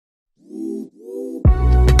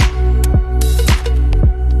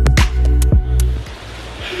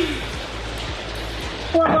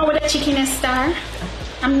chicken is star.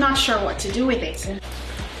 I'm not sure what to do with it.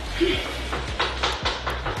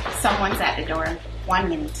 Someone's at the door. 1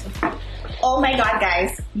 minute. Oh my God,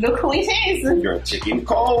 guys. Look who it is. Your chicken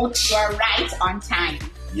coach. You're right on time.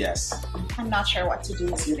 Yes. I'm not sure what to do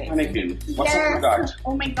with you. Mannequin. What's up with that?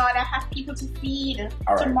 Oh my God, I have people to feed.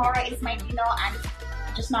 All right. Tomorrow is my dinner and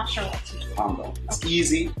I'm just not sure what to do. Calm down. It's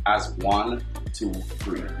easy as 1, 2,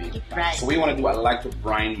 3. Right. So what you want to do, I like to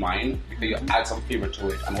brine mine because you add some flavor to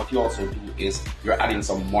it, and what you also do is you're adding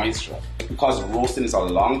some moisture because roasting is a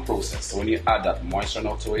long process. So when you add that moisture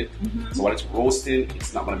now to it, so when it's roasting,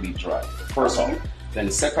 it's not going to be dry. First off, then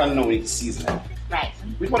second, now we need to season it. Right.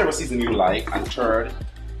 With whatever seasoning you like, and third,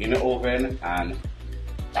 in the oven, and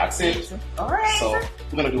that's it. All right. So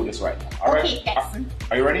we're gonna do this right now. All right. Okay,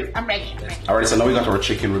 Are you ready? I'm ready. All right. So now we got our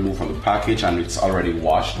chicken removed from the package and it's already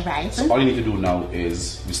washed. Right. So all you need to do now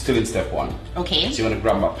is we're still in step 1. Okay. So you're gonna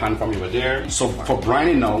grab a pan from over there. So for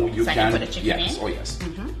brining now, you So I can put the chicken yes. in? Oh yes.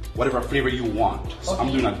 Whatever flavor you want. So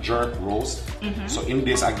I'm doing a jerk roast. So in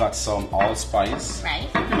this I got some allspice, Right.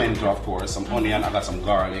 pimento of course, some onion, I got some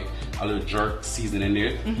garlic, a little jerk seasoning in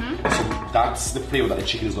there. So that's the flavor that the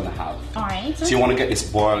chicken is gonna have. All right. So you want to get this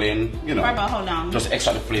boiling, you know, For about how long? just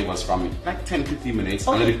extract the flavors from it, like 10-15 minutes,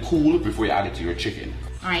 Okay. and let it cool before you add it to your chicken.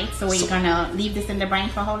 All right. So we're gonna leave this in the brine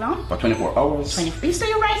for how long? For 24 hours. 23. So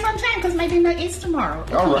you're right on time because my dinner is tomorrow.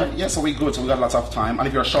 Okay. All right, yeah, so we good. So we got lots of time, and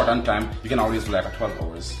if you're short on time, you can always do like a 12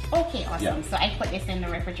 hours. Okay, awesome. Yeah. So I put this in the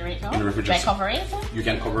refrigerator. In the refrigerator. Do I cover it? You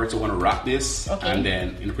can cover it, so want to wrap this, Okay. and then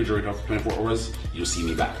in the refrigerator for 24 hours, you'll see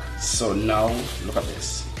me back. So now, look at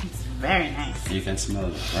this. It's very nice. You can smell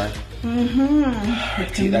it, right? The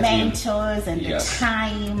tomatoes and Yes. the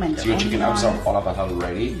thyme and the So your chicken onions. absorbed all of that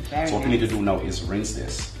already. Very So what we need to do now is rinse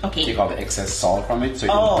this. Okay. Take all the excess salt from it so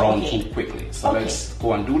it Oh, can brown okay. too quickly. So Okay. let's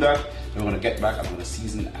go and do that. Then we're gonna get back and we're gonna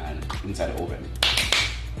season and inside the oven.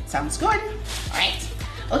 Sounds good. All right.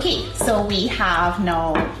 Okay, so we have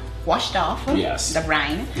now washed off Yes. the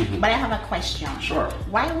brine, but I have a question. Sure.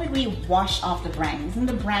 Why would we wash off the brine? Doesn't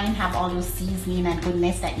the brine have all those seasoning and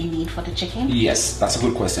goodness that you need for the chicken? Yes, that's a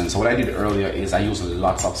good question. So what I did earlier is I used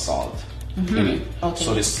lots of salt in it. Okay.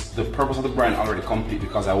 So the purpose of the brine already complete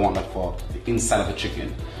because I want that for the inside of the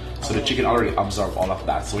chicken. So the chicken already absorbed all of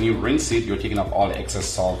that. So when you rinse it, you're taking off all the excess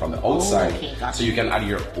salt from the outside. Okay, gotcha. So you can add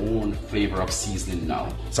your own flavor of seasoning now.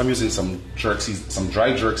 So I'm using some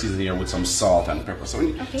dry jerk seasoning here with some salt and pepper. So when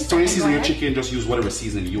you season your chicken, just use whatever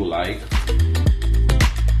seasoning you like.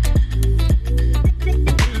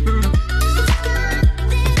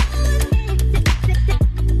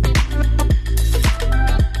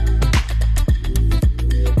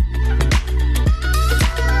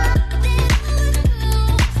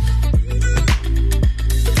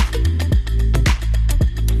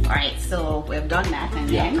 So we've done that, and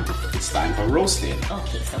then it's time for roasting.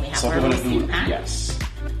 Okay, so we have So our what we're roasting gonna do, pan. yes.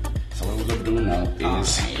 So what we're gonna do now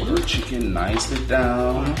is put our chicken nicely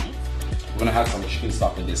down. We're gonna add some chicken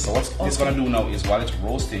stock to this. So what it's gonna do now is while it's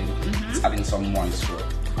roasting, it's adding some moisture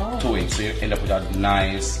to it. So you end up with a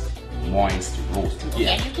nice moist roast. Yeah,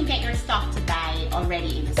 and you can get your stock to buy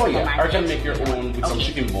already in the Oh supermarket. yeah, or you can make your own with some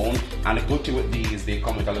chicken bone. And the good thing with these, they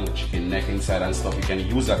come with a little chicken neck inside and stuff. You can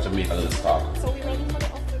use that to make a little stock. So we're ready for the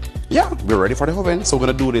oven? Yeah, we're ready for the oven. So we're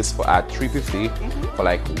gonna do this at 350 for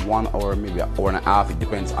like 1 hour, maybe an hour and a half. It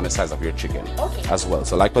depends on the size of your chicken as well.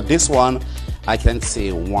 So like for this one, I can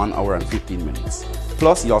say 1 hour and 15 minutes.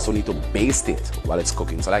 Plus, you also need to baste it while it's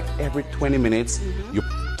cooking. So like every 20 minutes, you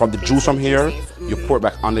from the juice from here, you pour it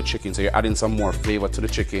back on the chicken. So you're adding some more flavor to the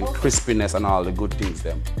chicken, crispiness and all the good things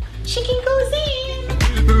then. Chicken goes in.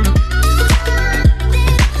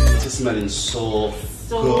 It's smelling so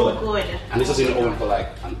good. And this is in the oven for like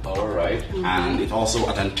an hour, right? And it also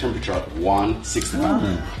at a temperature of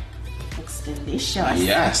 165. Looks delicious.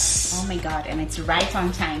 Yes. Oh my God, and it's right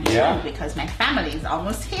on time Yeah. because my family is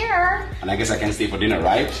almost here. And I guess I can stay for dinner,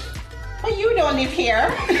 right? Well, you don't live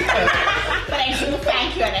here. But I do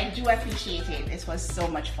thank you and I do appreciate it. This was so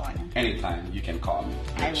much fun. Anytime you can call me.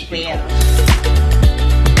 I Chicken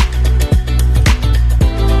will.